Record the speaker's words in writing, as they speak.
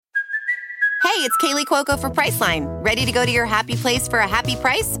Hey, it's Kaylee Cuoco for Priceline. Ready to go to your happy place for a happy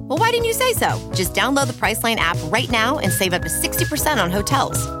price? Well, why didn't you say so? Just download the Priceline app right now and save up to 60% on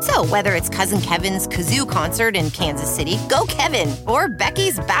hotels. So whether it's Cousin Kevin's Kazoo Concert in Kansas City, go Kevin, or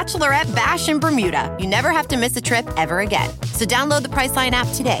Becky's Bachelorette Bash in Bermuda, you never have to miss a trip ever again. So download the Priceline app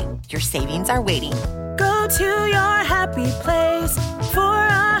today. Your savings are waiting. Go to your happy place for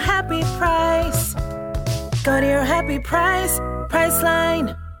a happy price. Go to your happy price,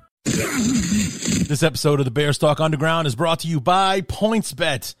 Priceline. This episode of the Bears Talk Underground is brought to you by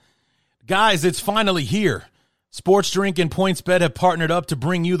PointsBet. Guys, it's finally here. Sports Drink and PointsBet have partnered up to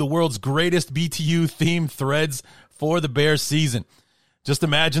bring you the world's greatest BTU-themed threads for the Bears season. Just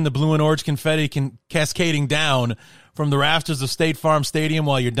imagine the blue and orange confetti cascading down from the rafters of State Farm Stadium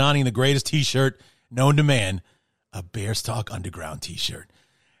while you're donning the greatest T-shirt known to man, a Bears Talk Underground T-shirt.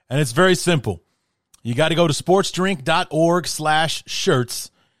 And it's very simple. You got to go to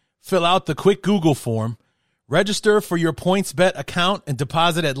sportsdrink.org/shirts, fill out the quick Google form, register for your PointsBet account, and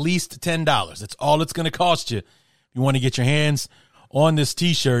deposit at least $10. That's all it's going to cost you. You want to get your hands on this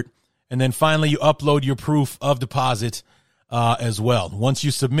T-shirt, and then finally you upload your proof of deposit as well. Once you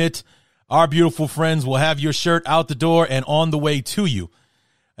submit, our beautiful friends will have your shirt out the door and on the way to you.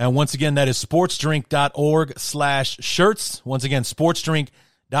 And once again, that is sportsdrink.org/shirts. Once again,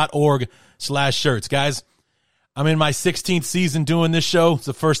 sportsdrink.org/shirts. Guys, I'm in my 16th season doing this show. It's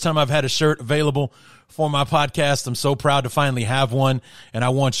the first time I've had a shirt available for my podcast. I'm so proud to finally have one, and I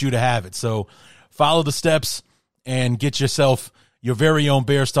want you to have it. So follow the steps and get yourself your very own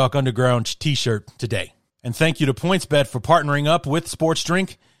Bears Talk Underground T-shirt today. And thank you to PointsBet for partnering up with Sports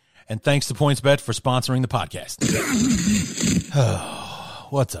Drink, and thanks to PointsBet for sponsoring the podcast.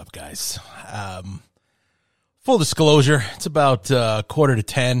 What's up, guys? Full disclosure, it's about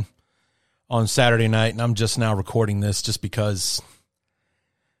 9:45 on Saturday night, and I'm just now recording this just because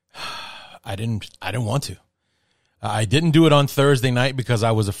I didn't want to. I didn't do it on Thursday night because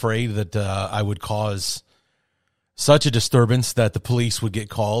I was afraid that I would cause such a disturbance that the police would get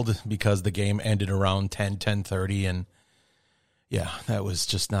called because the game ended around 10:30, and yeah, that was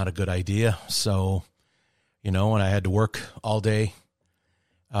just not a good idea. So, and I had to work all day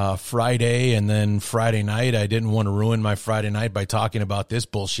Friday, and then Friday night, I didn't want to ruin my Friday night by talking about this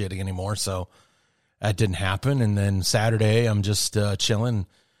bullshit anymore, so that didn't happen. And then Saturday, I'm just chilling.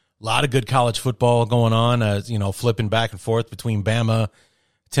 A lot of good college football going on, flipping back and forth between Bama,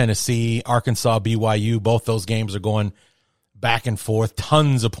 Tennessee, Arkansas, BYU. Both those games are going back and forth.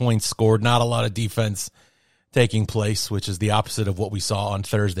 Tons of points scored, not a lot of defense taking place, which is the opposite of what we saw on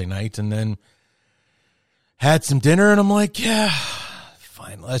Thursday night. And then had some dinner, and I'm like, yeah,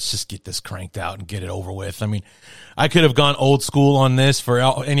 fine, let's just get this cranked out and get it over with. I mean, I could have gone old school on this for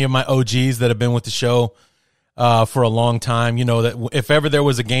any of my OGs that have been with the show for a long time. That if ever there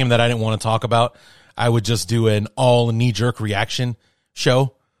was a game that I didn't want to talk about, I would just do an all knee-jerk reaction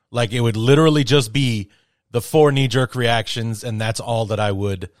show. Like, it would literally just be the 4 knee-jerk reactions, and that's all that I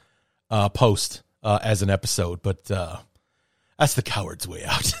would post as an episode. But that's the coward's way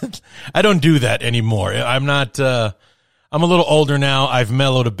out. I don't do that anymore. I'm not... I'm a little older now. I've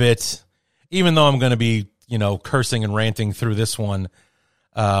mellowed a bit, even though I'm going to be, cursing and ranting through this one.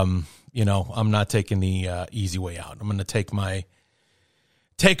 I'm not taking the easy way out. I'm going to take my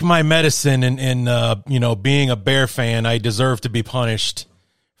medicine, and being a Bear fan, I deserve to be punished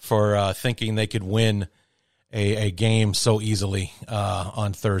for thinking they could win a game so easily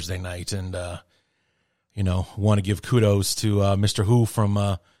on Thursday night. And, want to give kudos to Mr. Who from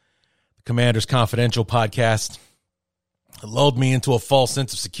the Commander's Confidential podcast. Lulled me into a false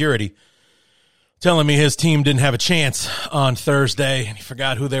sense of security, telling me his team didn't have a chance on Thursday, and he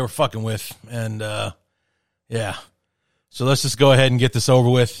forgot who they were fucking with. And, yeah. So let's just go ahead and get this over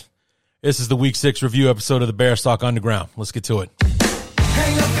with. This is the Week 6 review episode of the Bears Talk Underground. Let's get to it.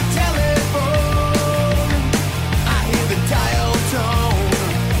 Hang up the telephone. I hear the dial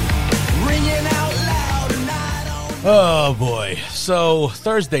tone ringing out loud, and I don't know. Oh, boy. So,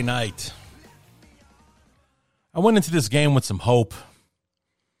 Thursday night, I went into this game with some hope.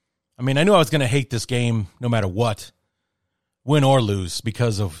 I mean, I knew I was going to hate this game no matter what, win or lose,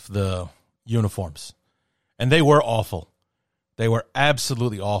 because of the uniforms. And they were awful. They were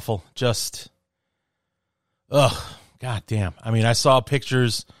absolutely awful. Just, goddamn. I mean, I saw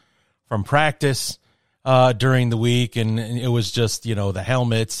pictures from practice during the week, and it was just, the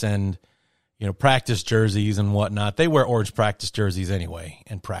helmets and, practice jerseys and whatnot. They wear orange practice jerseys anyway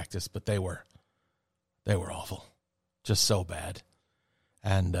in practice, but they were awful, just so bad.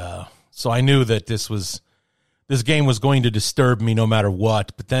 And so I knew that this game was going to disturb me no matter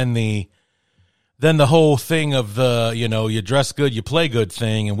what. But then the then the whole thing of the, you dress good, you play good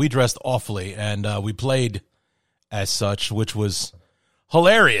thing, and we dressed awfully, and we played as such, which was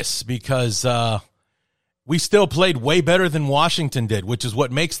hilarious because we still played way better than Washington did, which is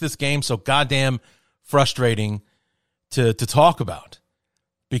what makes this game so goddamn frustrating to talk about,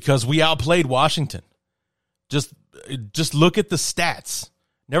 because we outplayed Washington. Just look at the stats.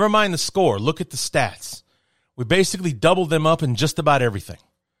 Never mind the score. Look at the stats. We basically doubled them up in just about everything.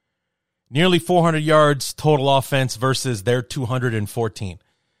 Nearly 400 yards total offense versus their 214.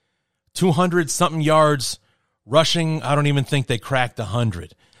 200-something yards rushing. I don't even think they cracked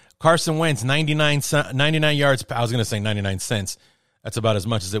 100. Carson Wentz, 99 yards. I was going to say 99 cents. That's about as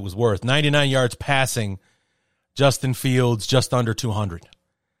much as it was worth. 99 yards passing. Justin Fields, just under 200.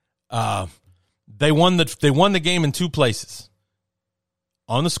 They won the game in two places.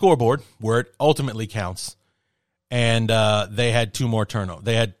 On the scoreboard, where it ultimately counts. And they had two more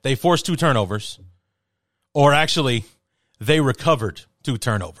turnovers. They forced two turnovers. Or actually, they recovered two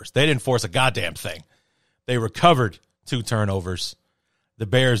turnovers. They didn't force a goddamn thing. They recovered two turnovers. The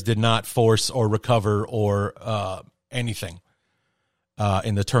Bears did not force or recover or anything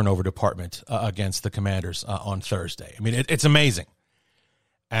in the turnover department against the Commanders on Thursday. I mean, it's amazing.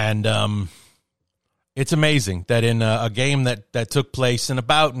 And it's amazing that in a game that took place in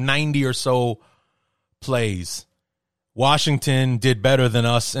about 90 or so plays, Washington did better than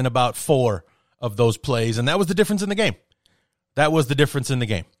us in about 4 of those plays, and that was the difference in the game. That was the difference in the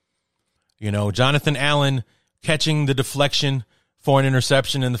game. Jonathan Allen catching the deflection for an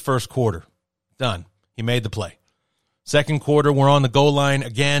interception in the first quarter. Done. He made the play. Second quarter, we're on the goal line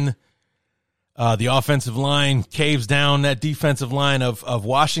again. The offensive line caves down that defensive line of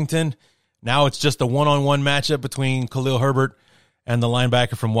Washington. Now it's just a one-on-one matchup between Khalil Herbert and the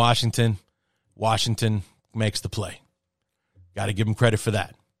linebacker from Washington. Washington makes the play. Got to give him credit for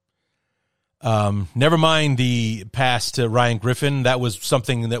that. Never mind the pass to Ryan Griffin. That was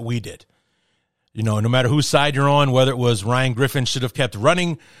something that we did. No matter whose side you're on, whether it was Ryan Griffin should have kept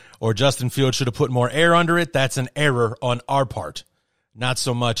running or Justin Fields should have put more air under it, that's an error on our part. Not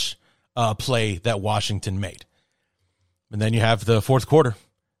so much play that Washington made. And then you have the fourth quarter.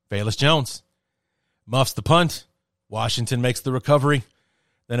 Velus Jones muffs the punt. Washington makes the recovery.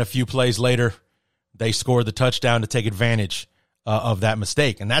 Then a few plays later, they score the touchdown to take advantage of that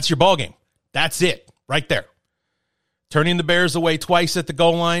mistake. And that's your ball game. That's it right there. Turning the Bears away twice at the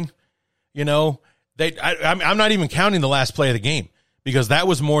goal line. I'm not even counting the last play of the game because that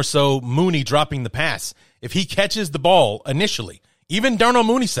was more so Mooney dropping the pass. If he catches the ball initially, even Darnell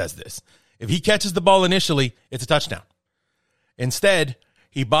Mooney says this, if he catches the ball initially, it's a touchdown. Instead,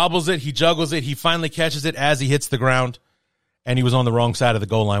 he bobbles it, he juggles it, he finally catches it as he hits the ground, and he was on the wrong side of the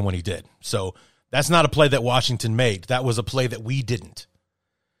goal line when he did. So that's not a play that Washington made. That was a play that we didn't.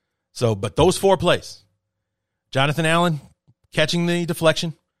 So, but those 4 plays, Jonathan Allen catching the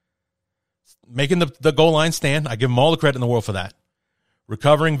deflection, making the goal line stand. I give him all the credit in the world for that.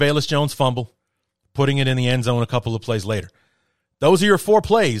 Recovering Velus Jones' fumble, putting it in the end zone a couple of plays later. Those are your 4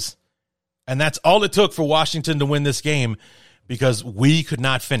 plays, and that's all it took for Washington to win this game because we could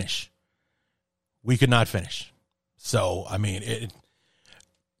not finish. We could not finish. So, I mean,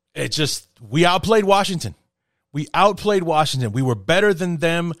 it just, we outplayed Washington. We outplayed Washington. We were better than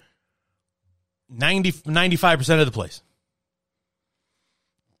them 95% of the plays.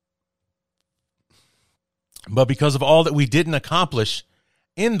 But because of all that we didn't accomplish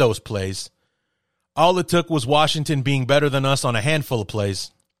in those plays, all it took was Washington being better than us on a handful of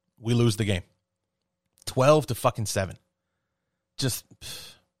plays. We lose the game. 12-7. Just,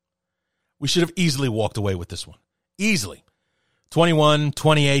 we should have easily walked away with this one. Easily. 21,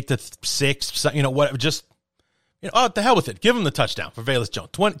 28-6, what, just, the hell with it. Give him the touchdown for Velus Jones.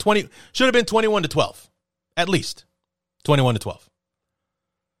 20 should have been 21-12. At least. 21-12.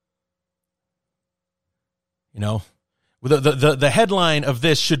 The headline of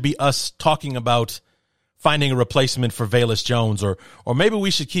this should be us talking about finding a replacement for Velus Jones, or maybe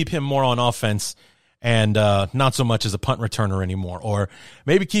we should keep him more on offense and not so much as a punt returner anymore, or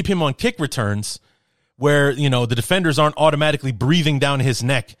maybe keep him on kick returns where, the defenders aren't automatically breathing down his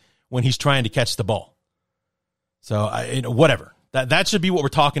neck when he's trying to catch the ball. So, whatever. That should be what we're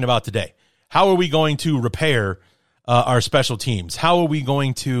talking about today. How are we going to repair our special teams? How are we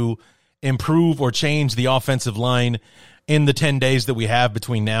going to improve or change the offensive line in the 10 days that we have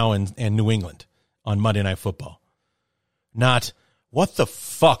between now and New England on Monday Night Football? Not, what the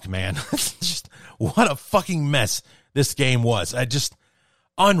fuck, man? Just, what a fucking mess this game was.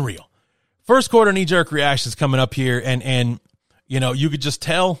 Unreal. First quarter knee-jerk reactions coming up here, and you could just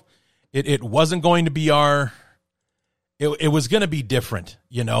tell it wasn't going to be it was going to be different,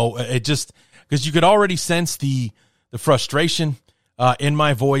 because because you could already sense the frustration in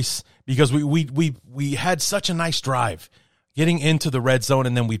my voice, because we had such a nice drive getting into the red zone,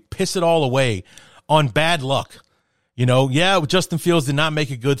 and then we piss it all away on bad luck. Justin Fields did not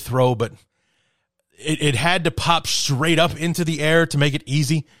make a good throw, but it had to pop straight up into the air to make it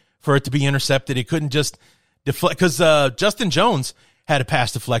easy for it to be intercepted. It couldn't just deflect, because Justin Jones had a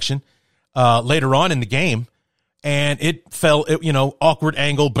pass deflection later on in the game, and it fell, awkward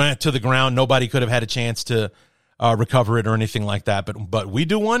angle, bent to the ground. Nobody could have had a chance to recover it or anything like that. But we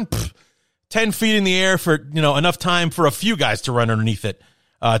do one, 10 feet in the air for, enough time for a few guys to run underneath it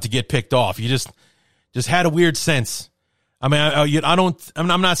to get picked off. You just had a weird sense. I mean,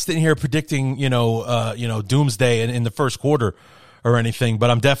 I'm not sitting here predicting, doomsday in the first quarter or anything, but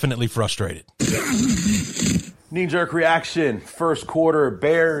I'm definitely frustrated. Knee-jerk reaction, first quarter,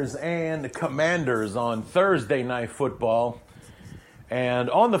 Bears and Commanders on Thursday Night Football. And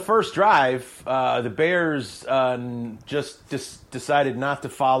on the first drive, the Bears just decided not to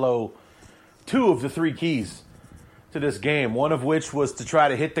follow two of the three keys to this game, one of which was to try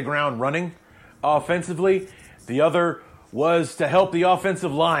to hit the ground running offensively. The other was to help the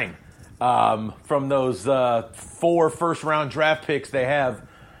offensive line from those 4 first-round draft picks they have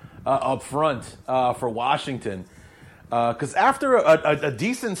up front for Washington. Because after a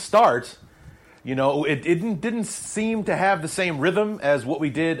decent start, it didn't seem to have the same rhythm as what we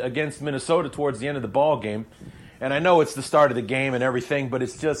did against Minnesota towards the end of the ball game. And I know it's the start of the game and everything, but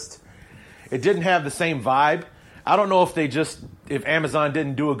it didn't have the same vibe. I don't know if Amazon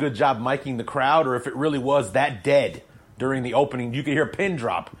didn't do a good job miking the crowd, or if it really was that dead during the opening. You could hear a pin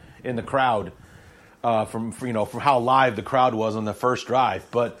drop in the crowd from how live the crowd was on the first drive.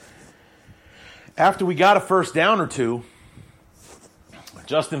 But after we got a first down or two,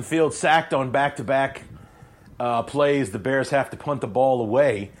 Justin Fields sacked on back-to-back plays. The Bears have to punt the ball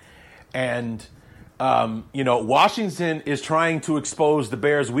away. And, Washington is trying to expose the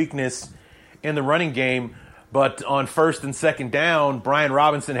Bears' weakness in the running game. But on first and second down, Brian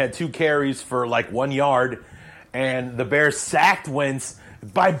Robinson had 2 carries for 1 yard. And the Bears sacked Wentz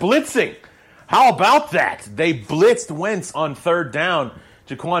by blitzing. How about that? They blitzed Wentz on third down.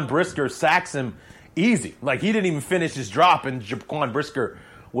 Jaquan Brisker sacks him easy. He didn't even finish his drop, and Jaquan Brisker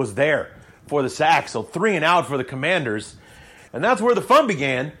was there for the sack. So 3 and out for the Commanders. And that's where the fun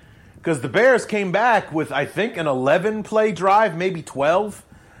began, because the Bears came back with, I think, an 11-play drive, maybe 12.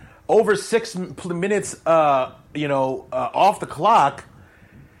 Over 6 minutes, off the clock.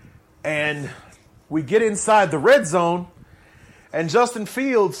 And we get inside the red zone, and Justin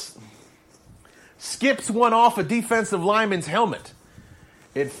Fields skips one off a defensive lineman's helmet.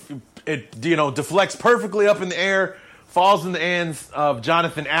 It deflects perfectly up in the air, falls in the hands of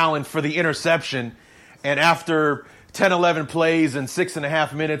Jonathan Allen for the interception. And after 10, 11 plays and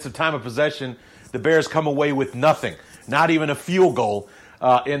 6.5 minutes of time of possession, the Bears come away with nothing, not even a field goal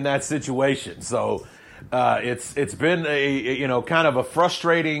in that situation. So it's been a kind of a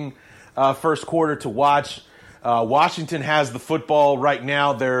frustrating first quarter to watch. Washington has the football right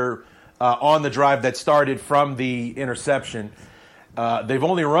now. They're on the drive that started from the interception. They've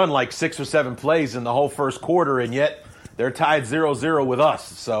only run 6 or 7 plays in the whole first quarter, and yet they're tied 0-0 with us.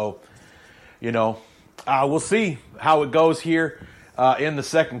 So, we'll see how it goes here in the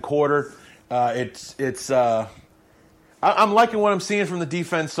second quarter. I'm liking what I'm seeing from the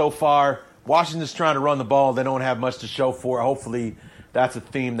defense so far. Washington's trying to run the ball. They don't have much to show for it. Hopefully that's a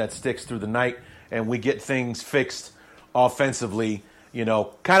theme that sticks through the night, and we get things fixed offensively.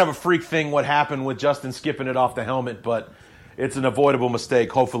 Kind of a freak thing what happened with Justin skipping it off the helmet, but it's an avoidable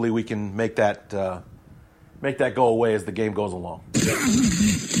mistake. Hopefully we can make that go away as the game goes along.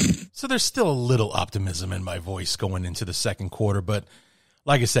 So there's still a little optimism in my voice going into the second quarter, but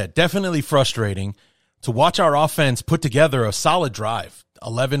like I said, definitely frustrating to watch our offense put together a solid drive.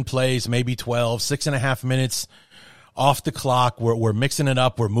 11 plays, maybe 12, 6.5 minutes off the clock. We're mixing it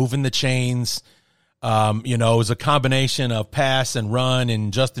up. We're moving the chains. It was a combination of pass and run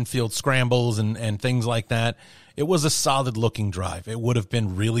and Justin Fields scrambles and things like that. It was a solid looking drive. It would have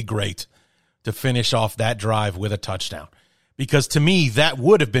been really great to finish off that drive with a touchdown, because to me, that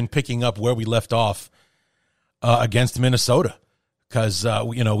would have been picking up where we left off against Minnesota. Because,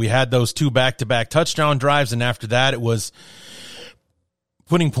 we had those 2 back-to-back touchdown drives, and after that, it was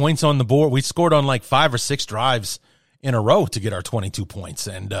putting points on the board. We scored on 5 or 6 drives in a row to get our 22 points,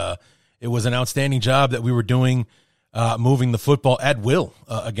 and it was an outstanding job that we were doing moving the football at will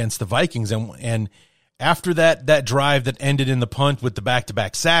against the Vikings. And after that drive that ended in the punt with the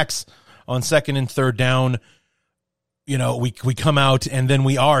back-to-back sacks on second and third down, we come out, and then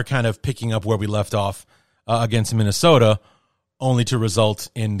we are kind of picking up where we left off against Minnesota, only to result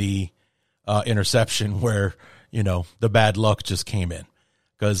in the interception where, the bad luck just came in.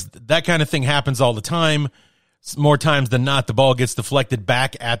 Because that kind of thing happens all the time. More times than not, the ball gets deflected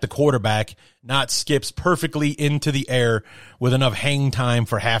back at the quarterback, not skips perfectly into the air with enough hang time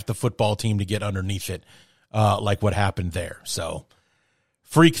for half the football team to get underneath it, like what happened there. So,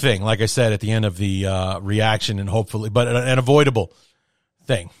 freak thing, like I said, at the end of the reaction, and hopefully, but an avoidable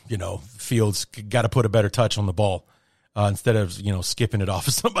thing. Fields got to put a better touch on the ball instead of, skipping it off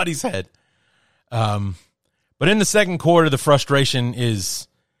of somebody's head. But in the second quarter, the frustration is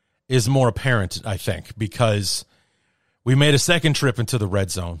more apparent, I think, because we made a second trip into the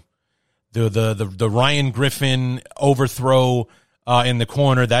red zone. The Ryan Griffin overthrow in the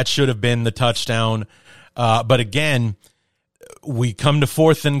corner, that should have been the touchdown. But again, we come to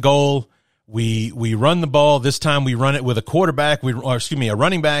 4th and goal. We run the ball. This time we run it with a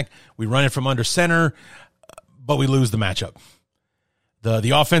running back. We run it from under center, but we lose the matchup.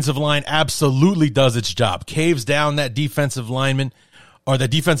 The offensive line absolutely does its job, caves down that defensive lineman or the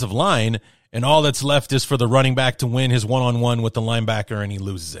defensive line, and all that's left is for the running back to win his one-on-one with the linebacker, and he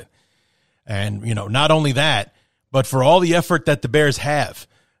loses it. And, not only that, but for all the effort that the Bears have,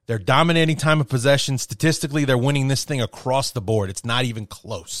 they're dominating time of possession. Statistically, they're winning this thing across the board. It's not even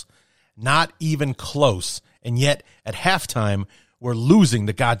close. Not even close. And yet, at halftime, we're losing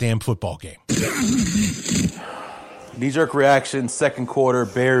the goddamn football game. Knee-jerk reaction, second quarter,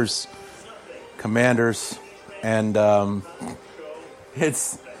 Bears, Commanders, and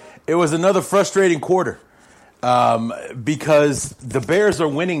it was another frustrating quarter because the Bears are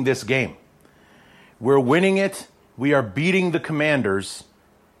winning this game. We're winning it. We are beating the Commanders,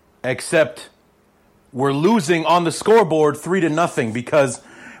 except we're losing on the scoreboard 3-0 because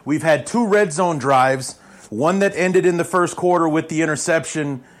we've had 2 red zone drives, one that ended in the first quarter with the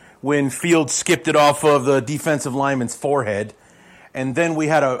interception when Fields skipped it off of the defensive lineman's forehead. And then we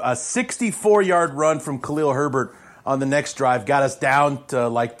had a 64-yard run from Khalil Herbert on the next drive, got us down to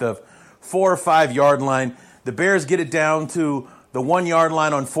like the 4 or 5 yard line. The Bears get it down to the 1 yard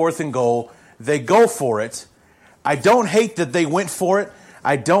line on 4th and goal. They go for it. I don't hate that they went for it.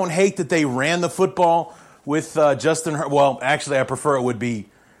 I don't hate that they ran the football with Justin Herbert. Well, actually, I prefer it would be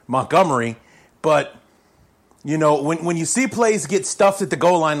Montgomery. But, when you see plays get stuffed at the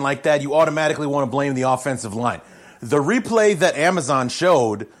goal line like that, you automatically want to blame the offensive line. The replay that Amazon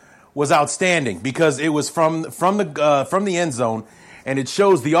showed was outstanding because it was from the end zone, and it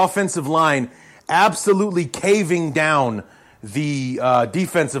shows the offensive line absolutely caving down the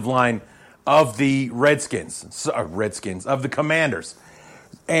defensive line of the Redskins of the Commanders.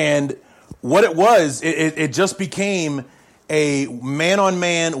 And what it was, it just became a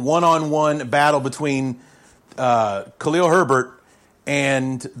man-on-man, one-on-one battle between Khalil Herbert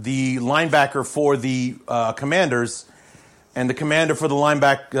and the linebacker for the Commanders. And the commander for the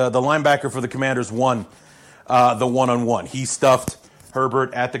linebacker for the Commanders won the one-on-one. He stuffed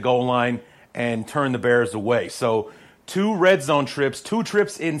Herbert at the goal line and turned the Bears away. So 2 red zone trips, 2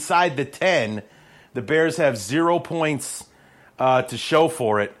 trips inside the 10. The Bears have 0 points to show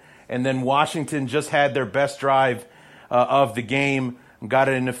for it. And then Washington just had their best drive of the game, got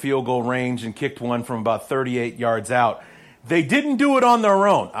it in the field goal range and kicked one from about 38 yards out. They didn't do it on their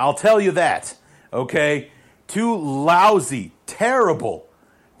own, I'll tell you that, okay? 2 lousy, terrible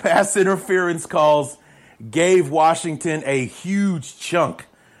pass interference calls gave Washington a huge chunk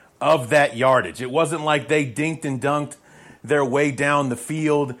of that yardage. It wasn't like they dinked and dunked their way down the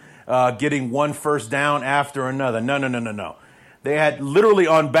field, getting one first down after another. No. They had literally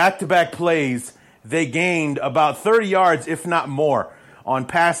on back-to-back plays, they gained about 30 yards, if not more, on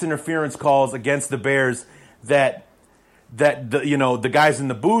pass interference calls against the Bears that the guys in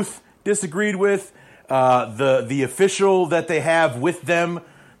the booth disagreed with. The official that they have with them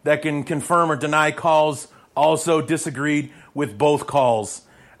that can confirm or deny calls also disagreed with both calls.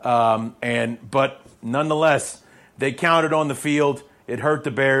 But nonetheless, they counted on the field. It hurt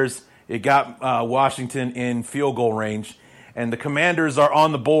the Bears. It got Washington in field goal range. And the Commanders are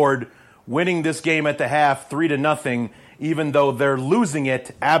on the board, winning this game at the half 3-0, even though they're losing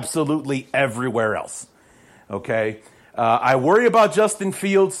it absolutely everywhere else. Okay? I worry about Justin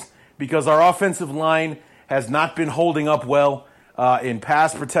Fields because our offensive line has not been holding up well in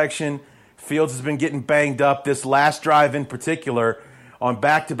pass protection. Fields has been getting banged up. This last drive in particular, on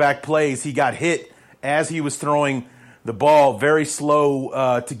back-to-back plays, he got hit as he was throwing the ball, very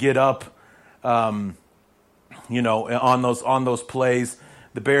slow to get up, on those plays.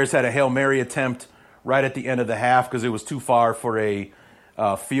 The Bears had a Hail Mary attempt right at the end of the half because it was too far for a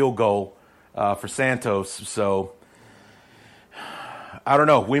field goal for Santos. So, I don't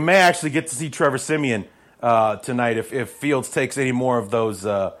know. We may actually get to see Trevor Siemian tonight if Fields takes any more of those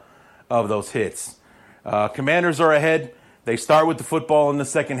of those hits. Commanders are ahead. They start with the football in the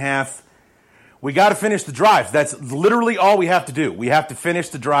second half. We got to finish the drives. That's literally all we have to do. We have to finish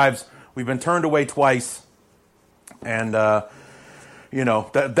the drives. We've been turned away twice. And,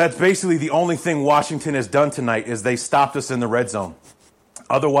 that's basically the only thing Washington has done tonight is they stopped us in the red zone.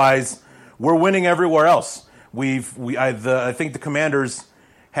 Otherwise, we're winning everywhere else. I think the Commanders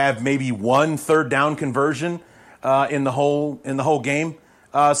have maybe one third down conversion in the whole game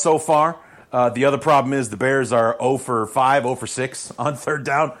so far. The other problem is the Bears are 0 for 5, 0 for 6 on third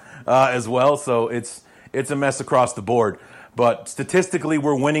down as well. So it's a mess across the board. But statistically,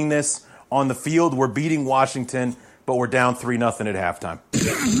 we're winning this. On the field, we're beating Washington, but we're down 3-0 at halftime.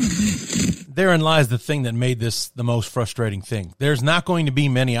 Therein lies the thing that made this the most frustrating thing. There's not going to be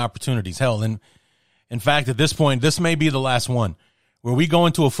many opportunities. Hell, in fact, at this point, this may be the last one where we go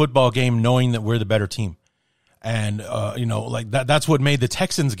into a football game knowing that we're the better team. And, that's what made the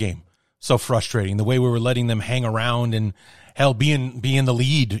Texans game so frustrating, the way we were letting them hang around and, hell, be in the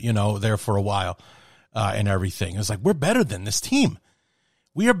lead, there for a while and everything. It's like, we're better than this team.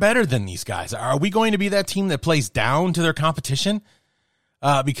 We are better than these guys. Are we going to be that team that plays down to their competition?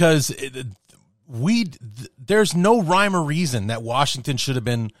 Because there's no rhyme or reason that Washington should have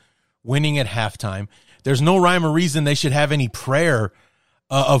been winning at halftime. There's no rhyme or reason they should have any prayer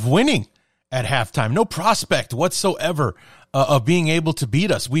of winning at halftime. No prospect whatsoever of being able to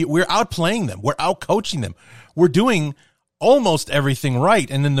beat us. We're outplaying them. We're outcoaching them. We're doing almost everything right.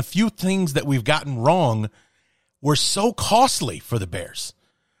 And then the few things that we've gotten wrong were so costly for the Bears.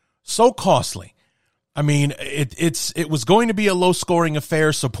 So costly. I mean, it was going to be a low-scoring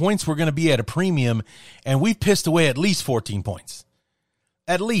affair, so points were going to be at a premium, and we've pissed away at least 14 points.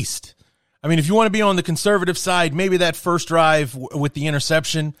 At least. I mean, if you want to be on the conservative side, maybe that first drive with the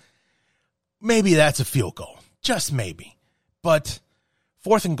interception, maybe that's a field goal. Just maybe. But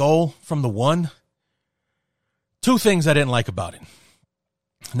 4th and goal from the 1, 2 things I didn't like about it.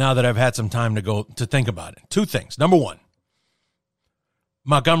 Now that I've had some time to think about it. 2 things. Number 1,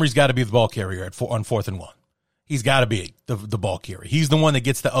 Montgomery's got to be the ball carrier on 4th and 1. He's got to be the ball carrier. He's the one that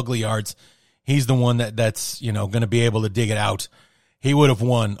gets the ugly yards. He's the one that's going to be able to dig it out. He would have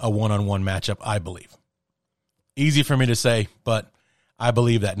won a one-on-one matchup, I believe. Easy for me to say, but I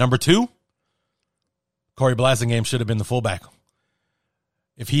believe that. Number 2, Corey Blasingame should have been the fullback.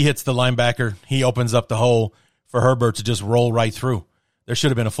 If he hits the linebacker, he opens up the hole for Herbert to just roll right through. There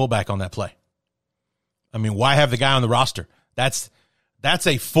should have been a fullback on that play. I mean, why have the guy on the roster? That's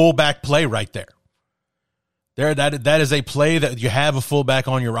a fullback play right there. That is a play that you have a fullback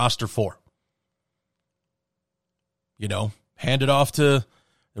on your roster for. Hand it off to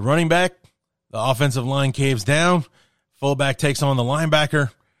the running back. The offensive line caves down. Fullback takes on the linebacker.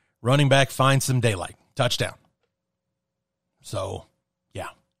 Running back finds some daylight. Touchdown. So, yeah.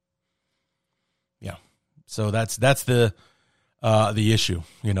 So that's the issue.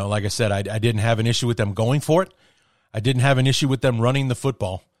 Like I said, I didn't have an issue with them going for it. I didn't have an issue with them running the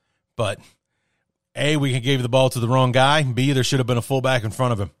football. But, A, we gave the ball to the wrong guy. B, there should have been a fullback in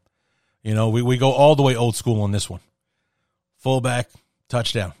front of him. We go all the way old school on this one. Fullback,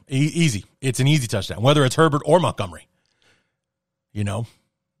 touchdown. Easy. It's an easy touchdown, whether it's Herbert or Montgomery.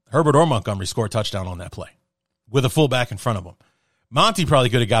 Herbert or Montgomery score a touchdown on that play with a fullback in front of him. Monty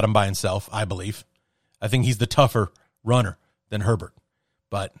probably could have got him by himself, I believe. I think he's the tougher runner than Herbert.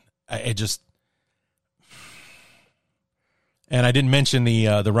 But and I didn't mention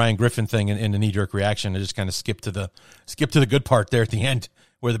the Ryan Griffin thing in the knee-jerk reaction. I just kind of skipped to the good part there at the end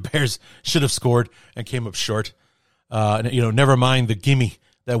where the Bears should have scored and came up short. Never mind the gimme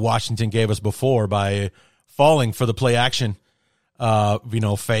that Washington gave us before by falling for the play action,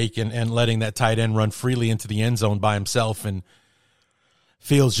 fake and letting that tight end run freely into the end zone by himself, and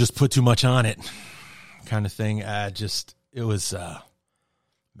Fields just put too much on it, kind of thing. It was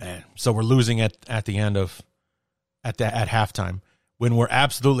man. So we're losing at the end of at halftime when we're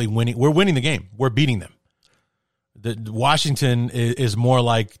absolutely winning. We're winning the game. We're beating them. The Washington is more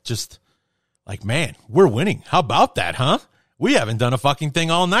like just. Like, man, we're winning. How about that, huh? We haven't done a fucking thing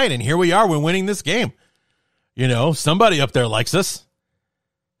all night, and here we are. We're winning this game. Somebody up there likes us.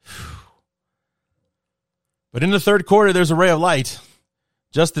 But in the third quarter, there's a ray of light.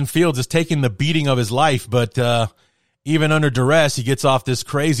 Justin Fields is taking the beating of his life, but even under duress, he gets off this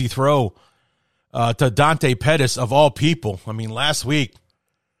crazy throw to Dante Pettis, of all people. I mean, last week,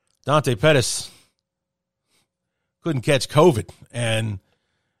 Dante Pettis couldn't catch COVID, and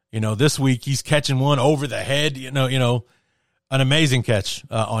this week he's catching one over the head, an amazing catch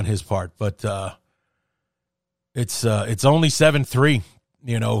on his part. But it's only 7-3,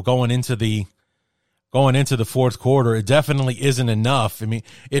 going into the going into the fourth quarter. It definitely isn't enough. I mean,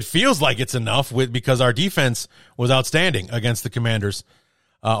 it feels like it's enough because our defense was outstanding against the Commanders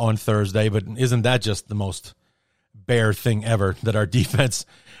on Thursday, but isn't that just the most Bear thing ever, that our defense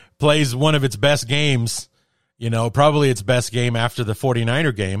plays one of its best games, probably its best game after the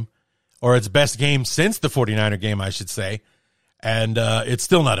 49er game, or its best game since the 49er game, I should say, and it's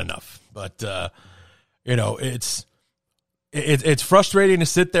still not enough. But, it's frustrating to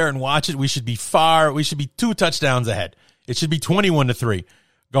sit there and watch it. We should be 2 touchdowns ahead. It should be 21-3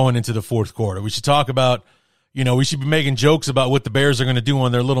 going into the fourth quarter. We should talk about, we should be making jokes about what the Bears are going to do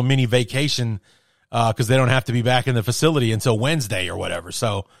on their little mini vacation because they don't have to be back in the facility until Wednesday or whatever.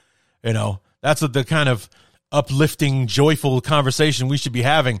 So, that's what the kind of uplifting, joyful conversation we should be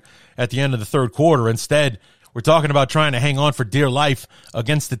having at the end of the third quarter. Instead, we're talking about trying to hang on for dear life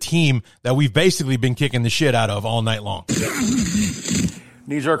against the team that we've basically been kicking the shit out of all night long.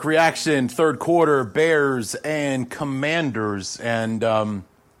 Knee-jerk reaction, third quarter, Bears and Commanders. And, the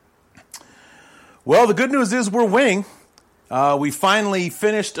good news is we're winning. We finally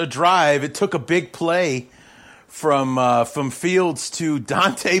finished a drive. It took a big play from Fields to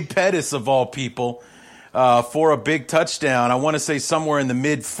Dante Pettis, of all people, for a big touchdown. I want to say somewhere in the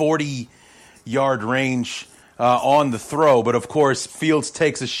mid-40-yard range on the throw. But, of course, Fields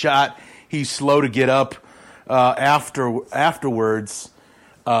takes a shot. He's slow to get up afterwards.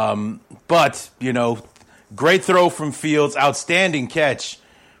 But, great throw from Fields. Outstanding catch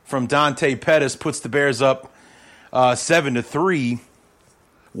from Dante Pettis. Puts the Bears up 7-3.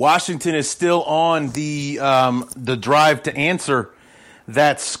 Washington is still on the drive to answer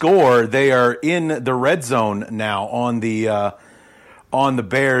that score. They are in the red zone now on the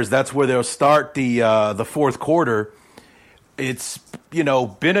Bears. That's where they'll start the fourth quarter. It's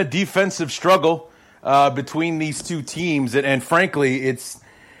been a defensive struggle between these two teams, and frankly, it's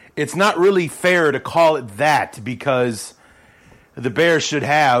not really fair to call it that because the Bears should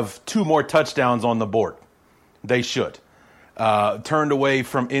have 2 more touchdowns on the board. They should. Turned away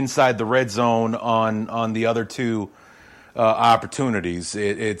from inside the red zone on the other 2 opportunities.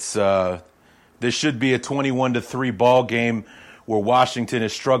 This should be a 21-3 ball game where Washington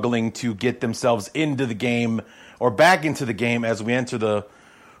is struggling to get themselves into the game or back into the game as we enter the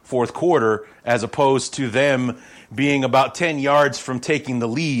fourth quarter, as opposed to them being about 10 yards from taking the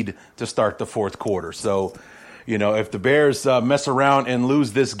lead to start the fourth quarter. So, if the Bears mess around and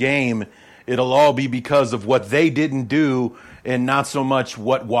lose this game, it'll all be because of what they didn't do and not so much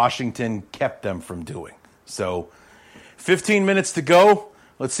what Washington kept them from doing. So 15 minutes to go.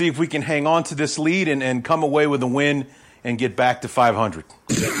 Let's see if we can hang on to this lead and come away with a win and get back to 500.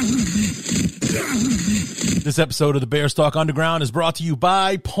 This episode of the Bears Talk Underground is brought to you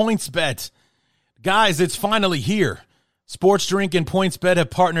by PointsBet. Guys, it's finally here. Sports Drink and PointsBet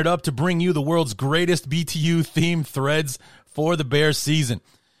have partnered up to bring you the world's greatest BTU-themed threads for the Bears season.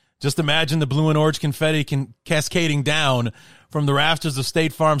 Just imagine the blue and orange confetti cascading down from the rafters of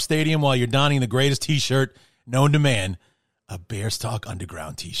State Farm Stadium while you're donning the greatest T-shirt known to man, a Bears Talk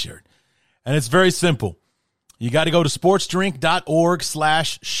Underground T-shirt. And it's very simple. You got to go to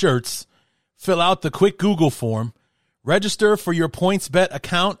sportsdrink.org/shirts, fill out the quick Google form, register for your PointsBet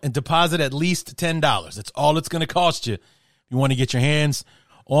account, and deposit at least $10. That's all it's going to cost you if you want to get your hands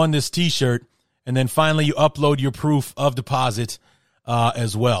on this T-shirt. And then finally, you upload your proof of deposit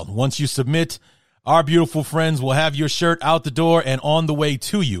as well. Once you submit, our beautiful friends will have your shirt out the door and on the way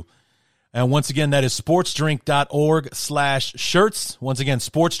to you. And once again, that is sportsdrink.org/shirts. Once again,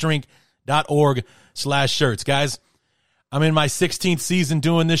 sportsdrink.org/shirts. Guys, I'm in my 16th season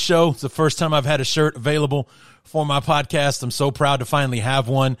doing this show. It's the first time I've had a shirt available for my podcast. I'm so proud to finally have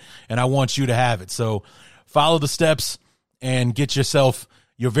one, and I want you to have it. So follow the steps and get yourself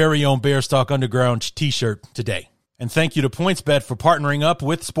your very own Bears Talk Underground T-shirt today. And thank you to PointsBet for partnering up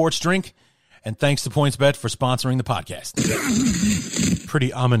with Sports Drink. And thanks to PointsBet for sponsoring the podcast.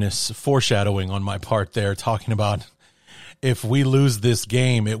 Pretty ominous foreshadowing on my part there, talking about if we lose this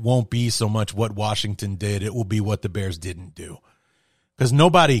game, it won't be so much what Washington did. It will be what the Bears didn't do. Because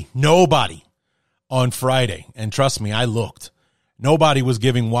nobody on Friday, and trust me, I looked, nobody was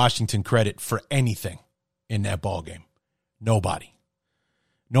giving Washington credit for anything in that ball game. Nobody.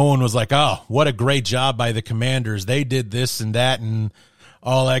 No one was like, oh, what a great job by the Commanders. They did this and that and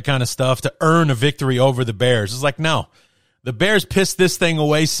all that kind of stuff to earn a victory over the Bears. It's like, no, the Bears pissed this thing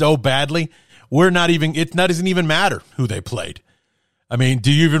away so badly. It doesn't even matter who they played. I mean,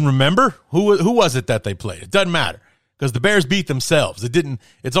 do you even remember who was it that they played? It doesn't matter because the Bears beat themselves.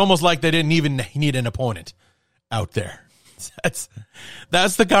 It's almost like they didn't even need an opponent out there. That's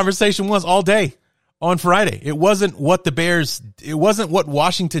the conversation was all day on Friday. It wasn't what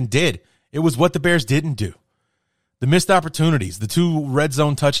Washington did It was what the Bears didn't do. The missed opportunities, the 2 red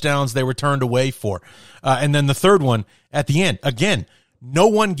zone touchdowns they were turned away for. And then the third one at the end. Again, no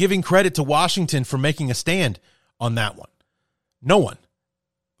one giving credit to Washington for making a stand on that one. No one.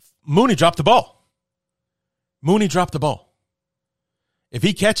 Mooney dropped the ball. If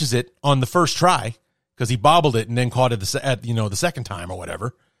he catches it on the first try, because he bobbled it and then caught it the second time or whatever,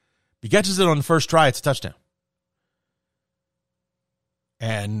 if he catches it on the first try, it's a touchdown.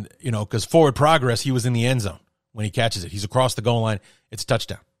 And, because forward progress, he was in the end zone when he catches it. He's across the goal line. It's a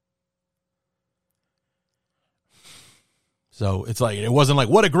touchdown. So it's like, it wasn't like,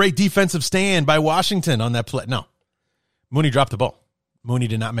 what a great defensive stand by Washington on that play. No. Mooney dropped the ball. Mooney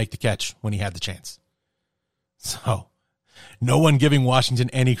did not make the catch when he had the chance. So no one giving Washington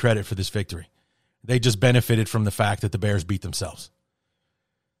any credit for this victory. They just benefited from the fact that the Bears beat themselves.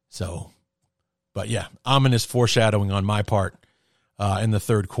 So, but yeah, ominous foreshadowing on my part in the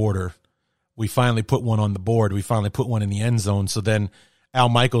third quarter. We finally put one on the board. We finally put one in the end zone. So then Al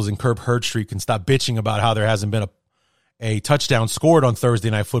Michaels and Kirk Herbstreit can stop bitching about how there hasn't been a touchdown scored on Thursday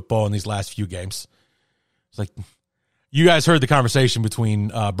Night Football in these last few games. It's like, you guys heard the conversation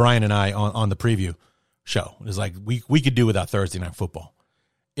between Brian and I on the preview show. It's like, we could do without Thursday Night Football.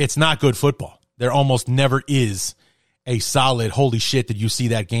 It's not good football. There almost never is a solid, holy shit, did you see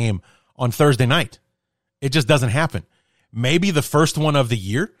that game on Thursday night? It just doesn't happen. Maybe the first one of the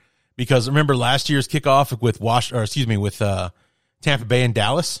year, because remember last year's kickoff with Tampa Bay and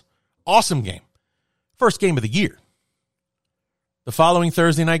Dallas? Awesome game. First game of the year. The following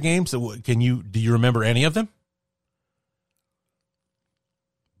Thursday night games, do you remember any of them?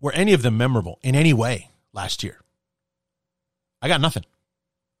 Were any of them memorable in any way last year? I got nothing.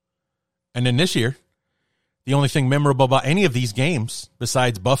 And then this year, the only thing memorable about any of these games,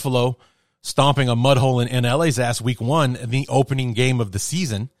 besides Buffalo stomping a mud hole in LA's ass week 1, the opening game of the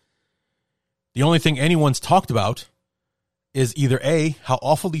season, the only thing anyone's talked about is either A, how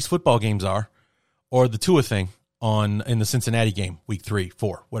awful these football games are, or the Tua thing in the Cincinnati game, week 3,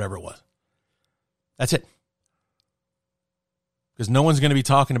 4, whatever it was. That's it. Because no one's going to be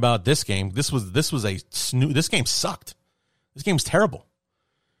talking about this game. This game sucked. This game's terrible.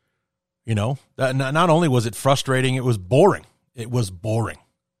 Not only was it frustrating, it was boring.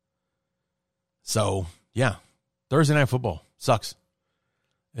 So, yeah, Thursday Night Football sucks.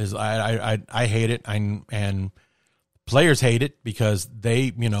 I hate it, and players hate it because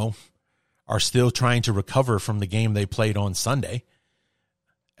they, are still trying to recover from the game they played on Sunday.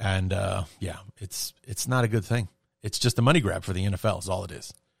 And, it's not a good thing. It's just a money grab for the NFL is all it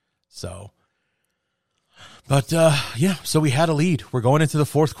is. So, but, so we had a lead. We're going into the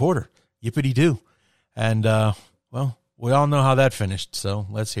fourth quarter. Yippity-doo. And, we all know how that finished, so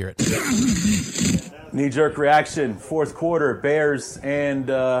let's hear it. Knee-jerk reaction, fourth quarter, Bears and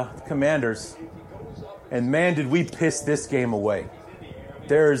Commanders. And man, did we piss this game away.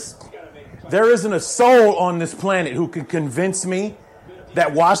 There isn't a soul on this planet who can convince me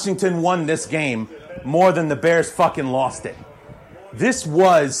that Washington won this game more than the Bears fucking lost it. This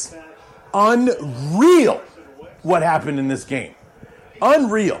was unreal what happened in this game.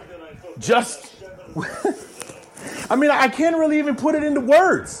 Unreal. Just, I can't really even put it into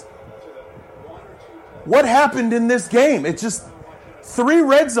words. What happened in this game? It's just 3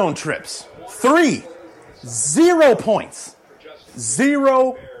 red zone trips. 3. 0 points.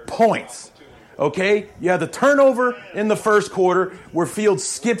 0 points. Okay? You had the turnover in the first quarter where Fields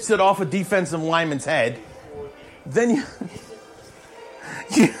skips it off a defensive lineman's head. Then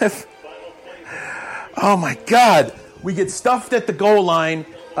you have, oh my God, we get stuffed at the goal line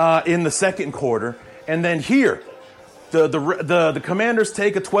in the second quarter. And then here, the Commanders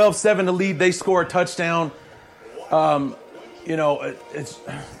take a 12-7 lead. They score a touchdown.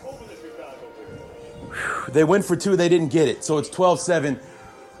 They went for 2. They didn't get it. So it's 12-7.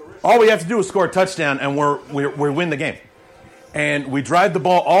 All we have to do is score a touchdown, and we win the game. And we drive the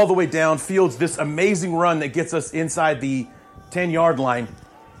ball all the way down. Fields this amazing run that gets us inside the 10-yard line.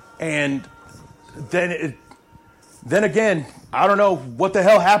 And then again, I don't know what the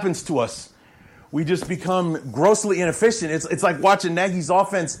hell happens to us. We just become grossly inefficient. It's like watching Nagy's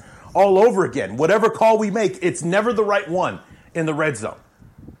offense all over again. Whatever call we make, it's never the right one in the red zone.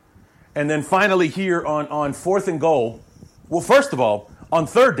 And then finally here on 4th and goal, well, first of all, on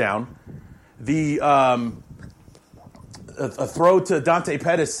 3rd down, a throw to Dante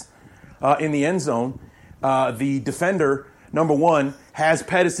Pettis in the end zone. The defender, number 1, has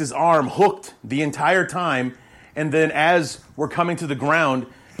Pettis' arm hooked the entire time, and then as we're coming to the ground,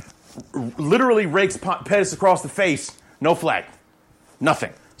 literally rakes Pettis across the face. No flag.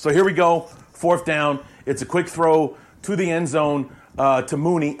 Nothing. So here we go. 4th down. It's a quick throw to the end zone to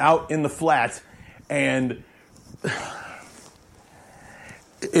Mooney out in the flat, and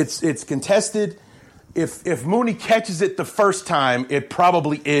it's contested. If Mooney catches it the first time, it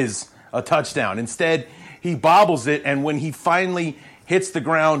probably is a touchdown. Instead, he bobbles it, and when he finally hits the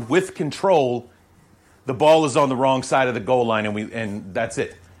ground with control, the ball is on the wrong side of the goal line, and that's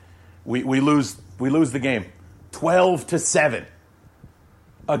it. We lose the game, 12-7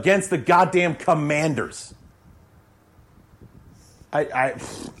 against the goddamn Commanders. I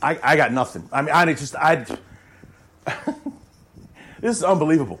got nothing. I mean, this is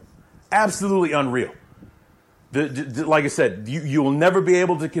unbelievable, absolutely unreal. Like I said, you will never be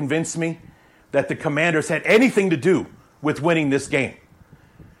able to convince me that the Commanders had anything to do with winning this game.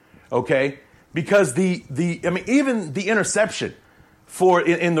 Okay, because even the interception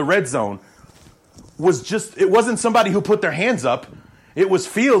in the red zone it wasn't somebody who put their hands up. It was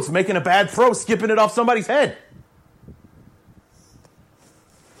Fields making a bad throw, skipping it off somebody's head.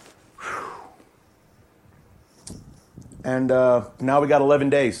 And now we got 11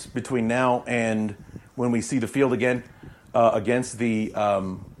 days between now and when we see the field again against the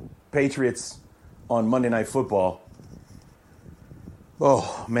Patriots on Monday Night Football.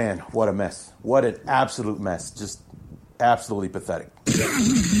 Oh, man, what a mess. What an absolute mess. Just absolutely pathetic.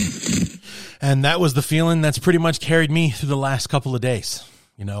 And that was the feeling that's pretty much carried me through the last couple of days.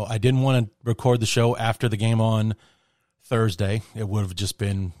 You know, I didn't want to record the show after the game on Thursday. It would have just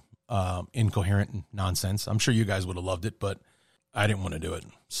been incoherent nonsense. I'm sure you guys would have loved it, but I didn't want to do it.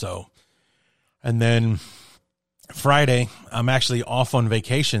 So, and then Friday, I'm actually off on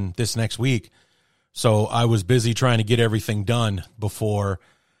vacation this next week. So I was busy trying to get everything done before,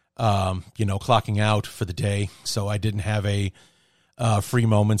 clocking out for the day. So I didn't have a free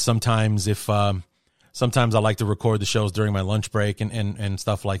moment. Sometimes sometimes I like to record the shows during my lunch break and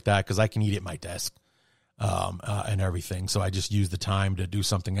stuff like that, because I can eat at my desk and everything. So I just use the time to do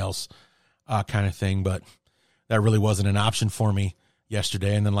something else kind of thing. But that really wasn't an option for me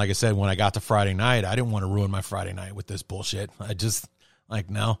yesterday. And then, like I said, when I got to Friday night, I didn't want to ruin my Friday night with this bullshit. I just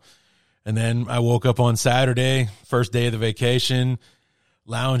no. And then I woke up on Saturday, first day of the vacation,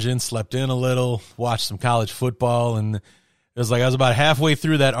 lounging, slept in a little, watched some college football, and it was like I was about halfway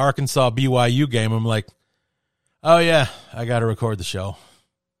through that Arkansas BYU game. I'm like, oh, yeah, I got to record the show.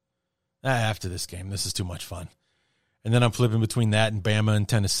 After this game, this is too much fun. And then I'm flipping between that and Bama and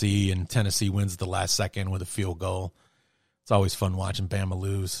Tennessee wins at the last second with a field goal. It's always fun watching Bama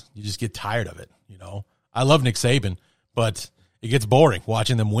lose. You just get tired of it, you know. I love Nick Saban, but it gets boring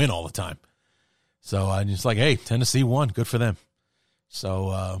watching them win all the time. So I'm just like, hey, Tennessee won. Good for them.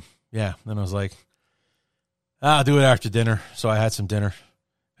 So, then I was like, I'll do it after dinner. So I had some dinner,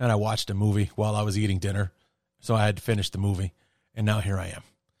 and I watched a movie while I was eating dinner. So I had to finish the movie, and now here I am,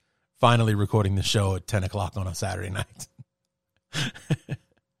 finally recording the show at 10 o'clock on a Saturday night.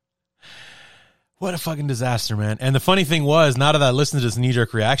 What a fucking disaster, man. And the funny thing was, now that I listened to this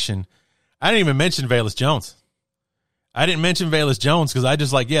knee-jerk reaction, I didn't even mention Velus Jones. I didn't mention Velus Jones because I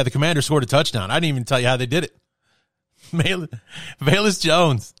just the Commanders scored a touchdown. I didn't even tell you how they did it. Velus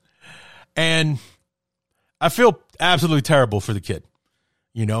Jones. And I feel absolutely terrible for the kid.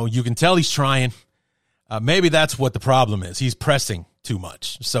 You know, you can tell he's trying. Maybe that's what the problem is. He's pressing too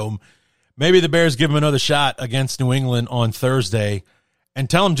much. So maybe the Bears give him another shot against New England on Thursday and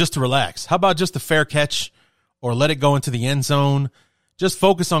tell him just to relax. How about just a fair catch or let it go into the end zone? Just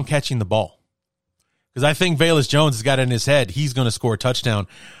focus on catching the ball. Because I think Velus Jones has got it in his head he's going to score a touchdown.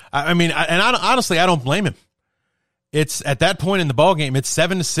 Honestly, I don't blame him. It's at that point in the ball game, it's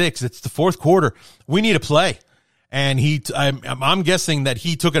 7-6. It's the fourth quarter. We need a play, and I'm guessing that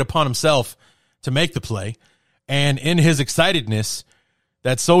he took it upon himself to make the play. And in his excitedness,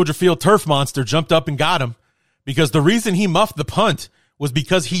 that Soldier Field turf monster jumped up and got him, because the reason he muffed the punt was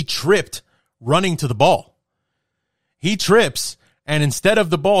because he tripped running to the ball. He trips, and instead of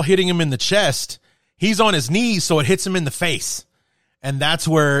the ball hitting him in the chest, he's on his knees, so it hits him in the face. And that's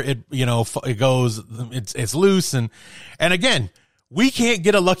where it goes, it's loose. And again, we can't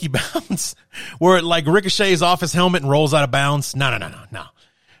get a lucky bounce where it ricochets off his helmet and rolls out of bounds. No.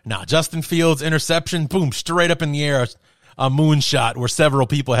 Justin Fields, interception, boom, straight up in the air, a moonshot where several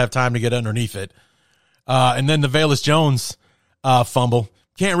people have time to get underneath it. And then the Velus Jones fumble.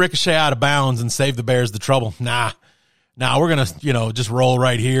 Can't ricochet out of bounds and save the Bears the trouble. Nah, we're going to, just roll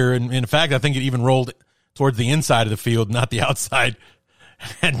right here. And in fact, I think it even rolled towards the inside of the field, not the outside.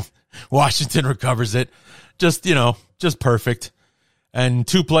 And Washington recovers it. Just perfect. And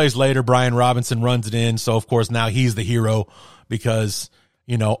 2 plays later, Brian Robinson runs it in. So, of course, now he's the hero because,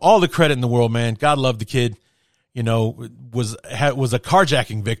 all the credit in the world, man. God love the kid. was a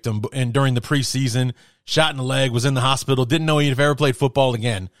carjacking victim and during the preseason, shot in the leg, was in the hospital, didn't know he'd ever played football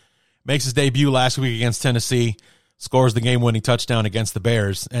again. Makes his debut last week against Tennessee, scores the game-winning touchdown against the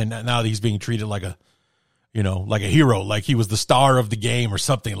Bears, and now he's being treated like a hero, like he was the star of the game or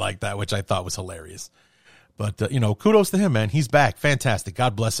something like that, which I thought was hilarious. But, kudos to him, man. He's back. Fantastic.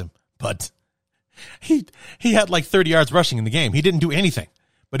 God bless him. But he had like 30 yards rushing in the game. He didn't do anything,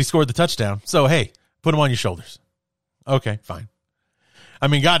 but he scored the touchdown. So, hey, put him on your shoulders. Okay, fine. I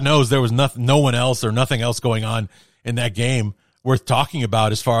mean, God knows there was no one else or nothing else going on in that game worth talking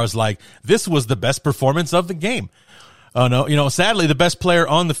about as far as like, this was the best performance of the game. No, sadly, the best player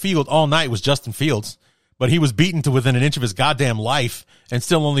on the field all night was Justin Fields, but he was beaten to within an inch of his goddamn life and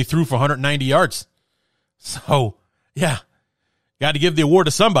still only threw for 190 yards. So, yeah, got to give the award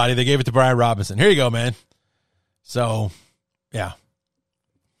to somebody. They gave it to Brian Robinson. Here you go, man. So, yeah.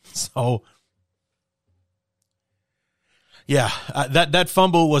 That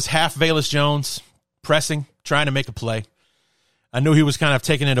fumble was half Velus Jones pressing, trying to make a play. I knew he was kind of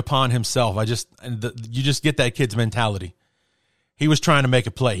taking it upon himself. You just get that kid's mentality. He was trying to make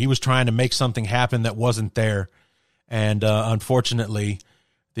a play. He was trying to make something happen that wasn't there. And unfortunately,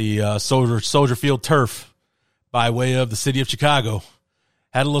 the Soldier Field turf, by way of the city of Chicago,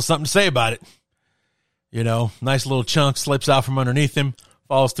 had a little something to say about it. Nice little chunk slips out from underneath him,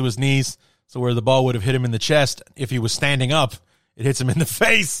 falls to his knees. So where the ball would have hit him in the chest, if he was standing up, it hits him in the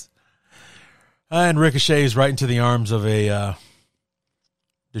face. And ricochets right into the arms of a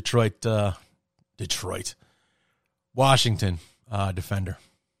Washington defender.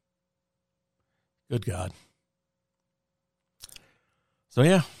 Good God. So,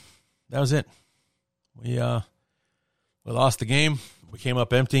 yeah, that was it. We lost the game. We came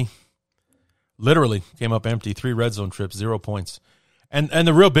up empty. Literally came up empty. 3 red zone trips, 0 points. And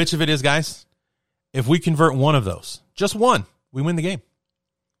the real bitch of it is, guys, if we convert one of those, just one, we win the game.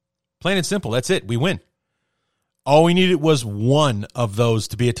 Plain and simple. That's it. We win. All we needed was one of those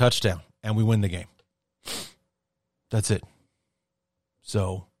to be a touchdown, and we win the game. That's it.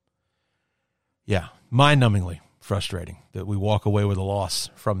 So, yeah, mind-numbingly frustrating that we walk away with a loss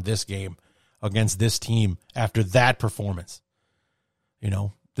from this game against this team after that performance.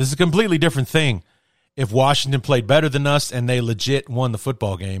 This is a completely different thing. If Washington played better than us and they legit won the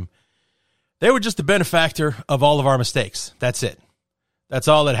football game, they were just the benefactor of all of our mistakes. That's it. That's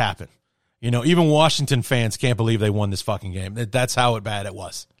all that happened. Even Washington fans can't believe they won this fucking game. That's how bad it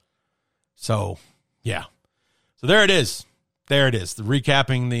was. So, yeah. So there it is.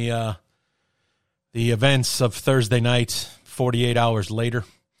 Recapping the events of Thursday night, 48 hours later.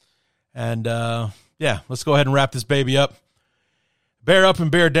 And, let's go ahead and wrap this baby up. Bear up and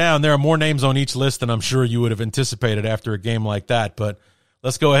bear down. There are more names on each list than I'm sure you would have anticipated after a game like that. But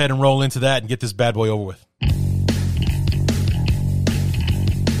let's go ahead and roll into that and get this bad boy over with.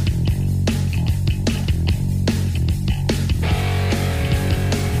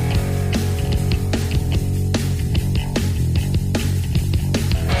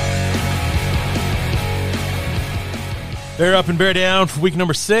 Bear up and bear down for week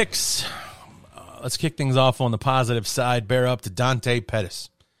number 6. Let's kick things off on the positive side. Bear up to Dante Pettis,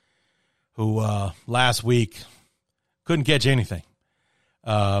 who last week couldn't catch anything.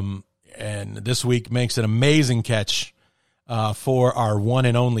 And this week makes an amazing catch for our one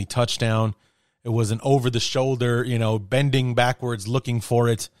and only touchdown. It was an over-the-shoulder, bending backwards, looking for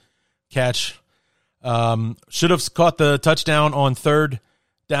it catch. Should have caught the touchdown on 3rd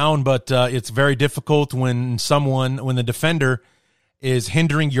down, but it's very difficult when the defender is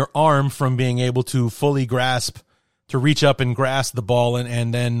hindering your arm from being able to fully reach up and grasp the ball,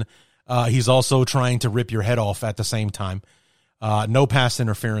 and then he's also trying to rip your head off at the same time. No pass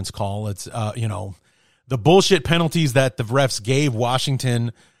interference call. It's, the bullshit penalties that the refs gave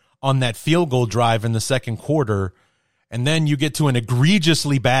Washington on that field goal drive in the second quarter, and then you get to an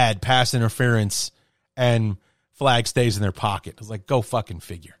egregiously bad pass interference, and flag stays in their pocket. It's like, go fucking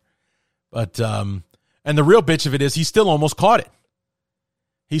figure. But, and the real bitch of it is he still almost caught it.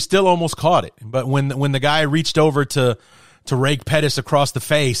 But when the guy reached over to rake Pettis across the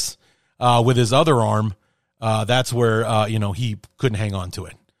face with his other arm, that's where, he couldn't hang on to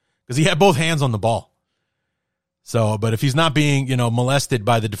it because he had both hands on the ball. So, but if he's not being, molested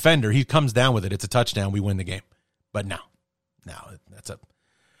by the defender, he comes down with it. It's a touchdown. We win the game. But no,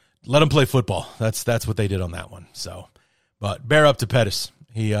 let him play football. That's what they did on that one. So, but bear up to Pettis.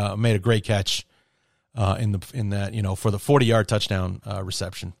 He made a great catch in that for the 40-yard touchdown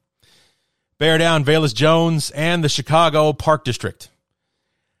reception. Bear down Velus Jones and the Chicago Park District.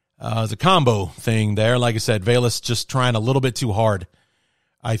 It's a combo thing there. Like I said, Velus just trying a little bit too hard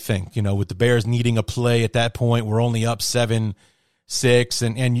I think, with the Bears needing a play at that point. We're only up 7-6,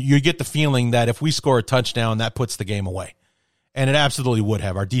 and you get the feeling that if we score a touchdown, that puts the game away. And it absolutely would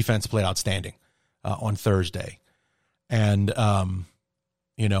have. Our defense played outstanding on Thursday. And,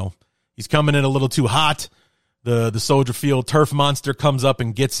 he's coming in a little too hot. The Soldier Field turf monster comes up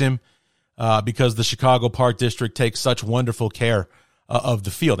and gets him because the Chicago Park District takes such wonderful care of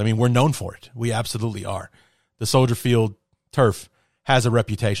the field. I mean, we're known for it. We absolutely are. The Soldier Field turf has a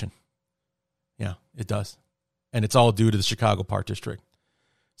reputation. Yeah, it does. And it's all due to the Chicago Park District.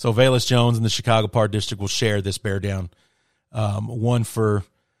 So Velus Jones and the Chicago Park District will share this bear down. One for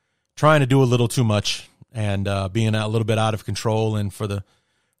trying to do a little too much and being a little bit out of control, and for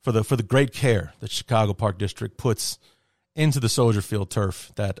the great care that Chicago Park District puts into the Soldier Field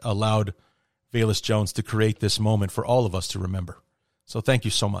turf that allowed Velus Jones to create this moment for all of us to remember. So thank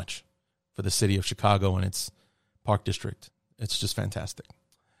you so much for the city of Chicago and its Park District. It's just fantastic.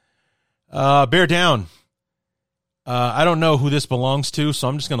 Bear down. I don't know who this belongs to, so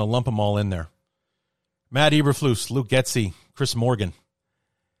I'm just going to lump them all in there. Matt Eberflus, Luke Getsy, Chris Morgan.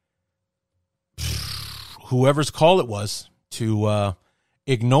 Whoever's call it was to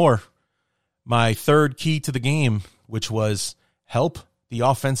ignore my third key to the game, which was help the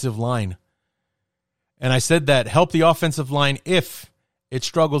offensive line. And I said that help the offensive line if it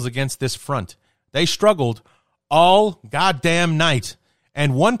struggles against this front. They struggled all goddamn night.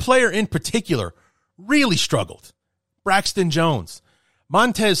 And one player in particular really struggled. Braxton Jones.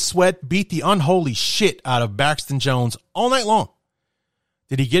 Montez Sweat beat the unholy shit out of Braxton Jones all night long.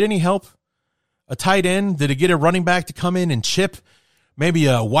 Did he get any help? A tight end? Did he get a running back to come in and chip? Maybe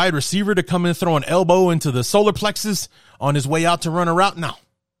a wide receiver to come in and throw an elbow into the solar plexus on his way out to run a route? No.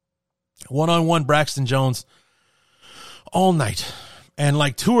 One-on-one Braxton Jones all night. And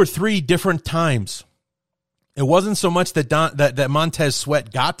like 2 or 3 different times, it wasn't so much that Montez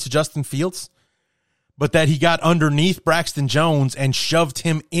Sweat got to Justin Fields, but that he got underneath Braxton Jones and shoved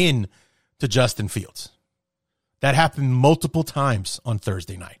him in to Justin Fields. That happened multiple times on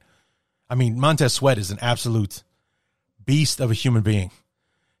Thursday night. I mean, Montez Sweat is an absolute beast of a human being.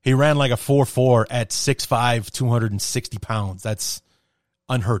 He ran like a 4.4 at 6'5", 260 pounds. That's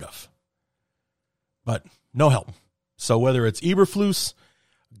unheard of. But no help. So whether it's Eberflus,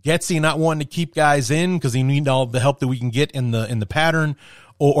 Getsy not wanting to keep guys in because he needs all the help that we can get in the pattern,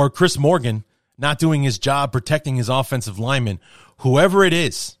 or Chris Morgan not doing his job protecting his offensive linemen, whoever it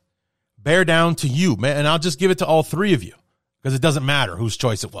is, bear down to you, man. And I'll just give it to all 3 of you because it doesn't matter whose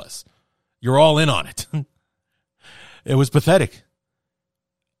choice it was. You're all in on it. It was pathetic.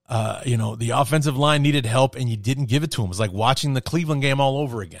 The offensive line needed help and you didn't give it to them. It was like watching the Cleveland game all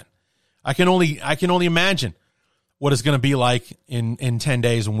over again. I can only imagine what it's going to be like in 10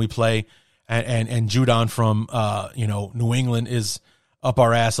 days when we play and Judon from New England is up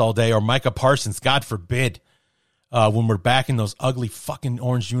our ass all day, or Micah Parsons, God forbid, when we're back in those ugly fucking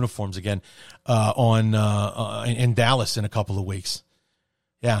orange uniforms again in Dallas in a couple of weeks.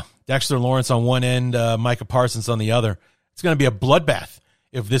 Yeah, Dexter Lawrence on one end, Micah Parsons on the other. It's going to be a bloodbath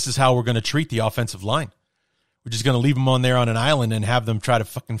if this is how we're going to treat the offensive line. We're just going to leave them on there on an island and have them try to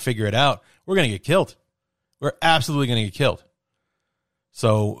fucking figure it out. We're going to get killed. We're absolutely going to get killed.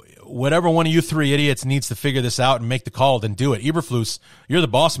 So whatever one of you 3 idiots needs to figure this out and make the call, then do it. Eberflus, you're the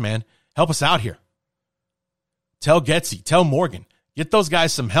boss, man. Help us out here. Tell Getsy, tell Morgan. Get those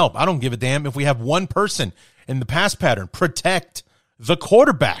guys some help. I don't give a damn if we have one person in the pass pattern. Protect the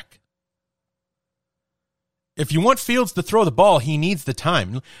quarterback. If you want Fields to throw the ball, he needs the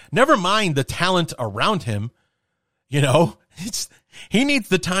time. Never mind the talent around him. He needs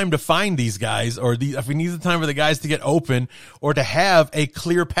the time to find these guys, or if he needs the time for the guys to get open or to have a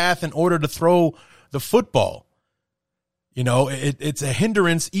clear path in order to throw the football. It's a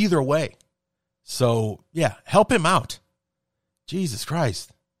hindrance either way. So, yeah, help him out. Jesus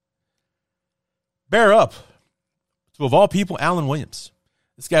Christ. Bear up. So, of all people, Alan Williams.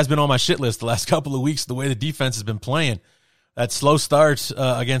 This guy's been on my shit list the last couple of weeks, the way the defense has been playing. That slow start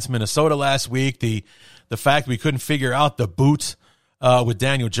against Minnesota last week, the fact we couldn't figure out the boot with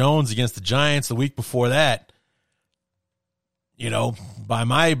Daniel Jones against the Giants the week before that. By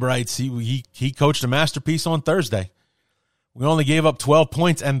my rights, he coached a masterpiece on Thursday. We only gave up 12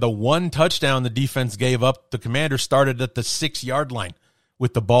 points, and the one touchdown the defense gave up, the Commander started at the 6-yard line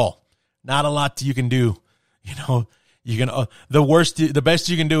with the ball. Not a lot you can do. The best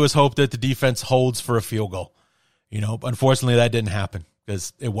you can do is hope that the defense holds for a field goal. Unfortunately, that didn't happen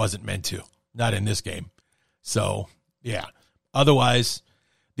because it wasn't meant to. Not in this game. So, yeah. Otherwise,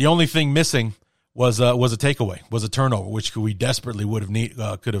 the only thing missing was a takeaway, was a turnover, which we desperately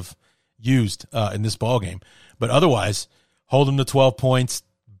could have used in this ball game. But otherwise, hold them to 12 points,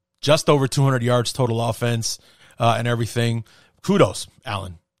 just over 200 yards total offense and everything. Kudos,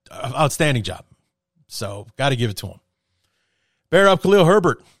 Allen. Outstanding job. So got to give it to him. Bear up Khalil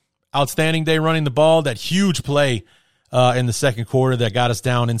Herbert. Outstanding day running the ball. That huge play in the second quarter that got us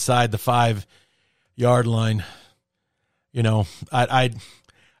down inside the 5-yard line. You know,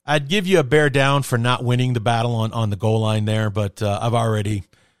 I'd give you a bear down for not winning the battle on the goal line there, but I've already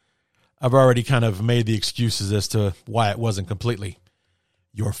kind of made the excuses as to why it wasn't completely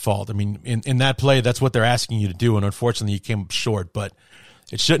your fault. I mean, in that play, that's what they're asking you to do, and unfortunately you came up short, but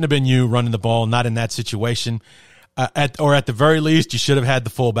it shouldn't have been you running the ball, not in that situation. At the very least, you should have had the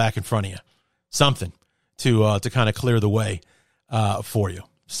fullback in front of you. Something to kind of clear the way for you.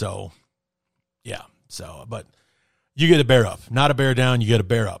 So, yeah. So, but you get a bear up. Not a bear down, you get a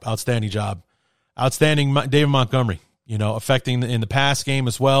bear up. Outstanding job. Outstanding David Montgomery, you know, affecting in the pass game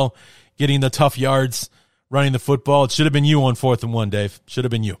as well, getting the tough yards, running the football. It should have been you on 4th and 1, Dave. Should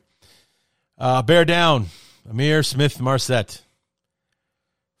have been you. Bear down, Amir Smith-Marset.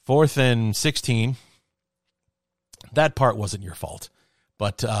 4th and 16. That part wasn't your fault.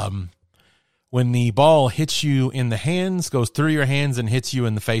 But when the ball hits you in the hands, goes through your hands and hits you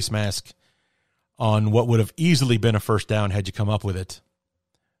in the face mask on what would have easily been a first down had you come up with it,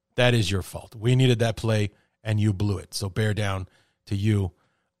 that is your fault. We needed that play, and you blew it. So bear down to you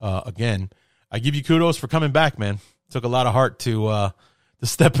again. I give you kudos for coming back, man. It took a lot of heart to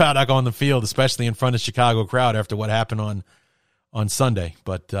step out on the field, especially in front of the Chicago crowd after what happened on Sunday.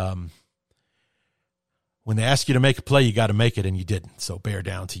 But when they ask you to make a play, you got to make it, and you didn't. So bear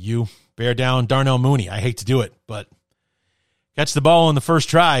down to you. Bear down Darnell Mooney. I hate to do it, but catch the ball on the first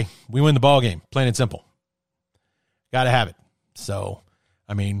try, we win the ball game. Plain and simple. Got to have it. So,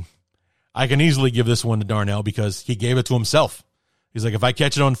 I mean, I can easily give this one to Darnell because he gave it to himself. He's like, if I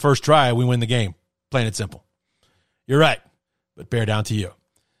catch it on the first try, we win the game. Plain and simple. You're right, but bear down to you.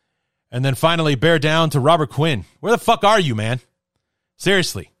 And then finally, bear down to Robert Quinn. Where the fuck are you, man?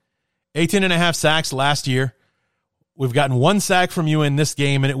 Seriously. 18.5 sacks last year. We've gotten 1 sack from you in this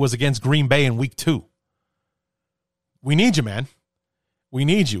game, and it was against Green Bay in week 2. We need you, man. We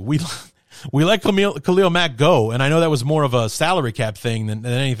need you. We let Khalil Mack go, and I know that was more of a salary cap thing than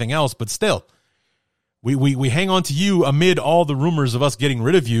anything else, but still. We hang on to you amid all the rumors of us getting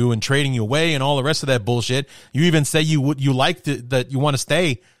rid of you and trading you away and all the rest of that bullshit. You even say you like that you want to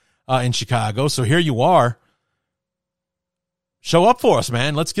stay in Chicago, so here you are. Show up for us,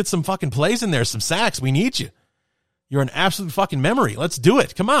 man. Let's get some fucking plays in there, some sacks. We need you. You're an absolute fucking memory. Let's do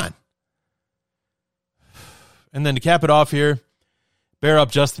it. Come on. And then to cap it off here, bear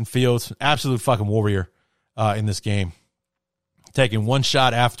up Justin Fields, absolute fucking warrior in this game. Taking one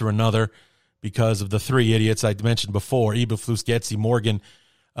shot after another because of the 3 idiots I mentioned before, Eberflus, Getsy, Morgan,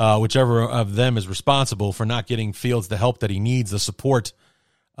 whichever of them is responsible for not getting Fields the help that he needs, the support,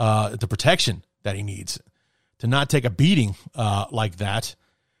 the protection that he needs. To not take a beating like that.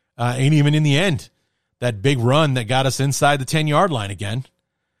 And even in the end, that big run that got us inside the 10-yard line again.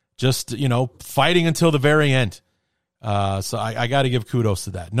 Just, fighting until the very end. So I got to give kudos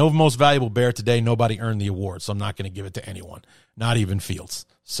to that. No most valuable Bear today. Nobody earned the award, so I'm not going to give it to anyone, not even Fields.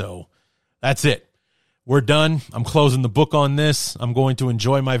 So that's it. We're done. I'm closing the book on this. I'm going to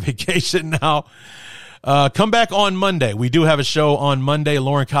enjoy my vacation now. Come back on Monday. We do have a show on Monday.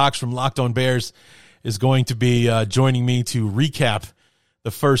 Lauren Cox from Locked On Bears is going to be joining me to recap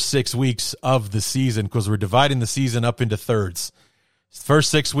the first 6 weeks of the season because we're dividing the season up into thirds. First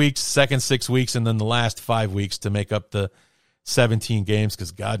 6 weeks, second 6 weeks, and then the last 5 weeks to make up the 17 games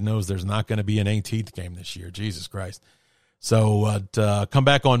because God knows there's not going to be an 18th game this year. Jesus Christ. So come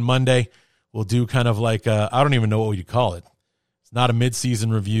back on Monday. We'll do kind of like, I don't even know what you call it. It's not a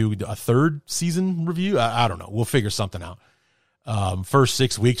mid-season review, a third season review. I don't know. We'll figure something out. First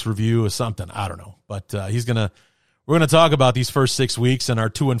 6 weeks review or something. I don't know. But we're going to talk about these first 6 weeks and our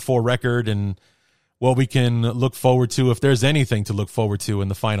 2-4 record and what we can look forward to, if there's anything to look forward to in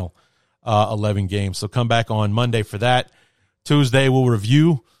the final 11 games. So come back on Monday for that. Tuesday, we'll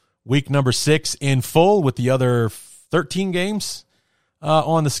review week number 6 in full with the other 13 games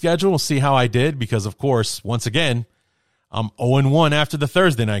on the schedule. We'll see how I did because, of course, once again, I'm 0-1 after the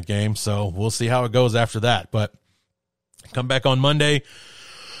Thursday night game, so we'll see how it goes after that. But come back on Monday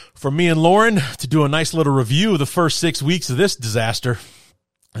for me and Lauren to do a nice little review of the first 6 weeks of this disaster.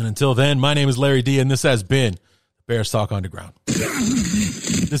 And until then, my name is Larry D, and this has been Bears Talk Underground.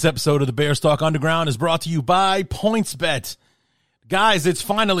 This episode of the Bears Talk Underground is brought to you by PointsBet. Guys, it's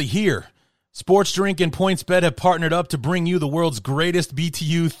finally here. Sports Drink and PointsBet have partnered up to bring you the world's greatest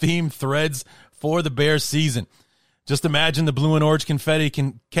BTU-themed threads for the Bears season. Just imagine the blue and orange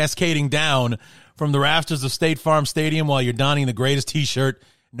confetti cascading down from the rafters of State Farm Stadium while you're donning the greatest T-shirt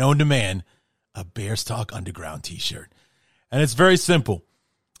known to man, a Bears Talk Underground t-shirt. And it's very simple.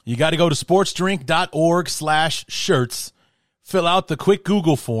 You got to go to sportsdrink.org/shirts, fill out the quick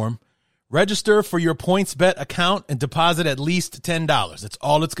Google form, register for your PointsBet account, and deposit at least $10. That's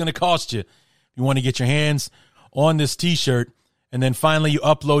all it's going to cost you if you want to get your hands on this t-shirt. And then finally, you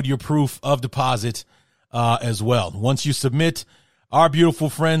upload your proof of deposit as well. Once you submit, our beautiful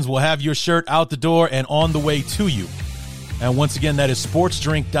friends will have your shirt out the door and on the way to you. And once again, that is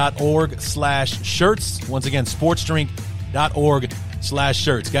sportsdrink.org/shirts. Once again,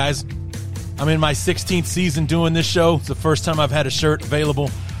 sportsdrink.org/shirts. Guys, I'm in my 16th season doing this show. It's the first time I've had a shirt available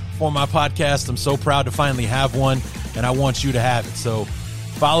for my podcast. I'm so proud to finally have one, and I want you to have it. So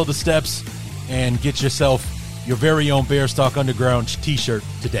follow the steps and get yourself your very own Bears Talk Underground t-shirt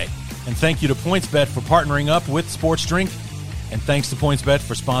today. And thank you to PointsBet for partnering up with Sports Drink. And thanks to PointsBet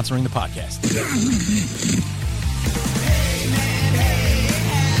for sponsoring the podcast.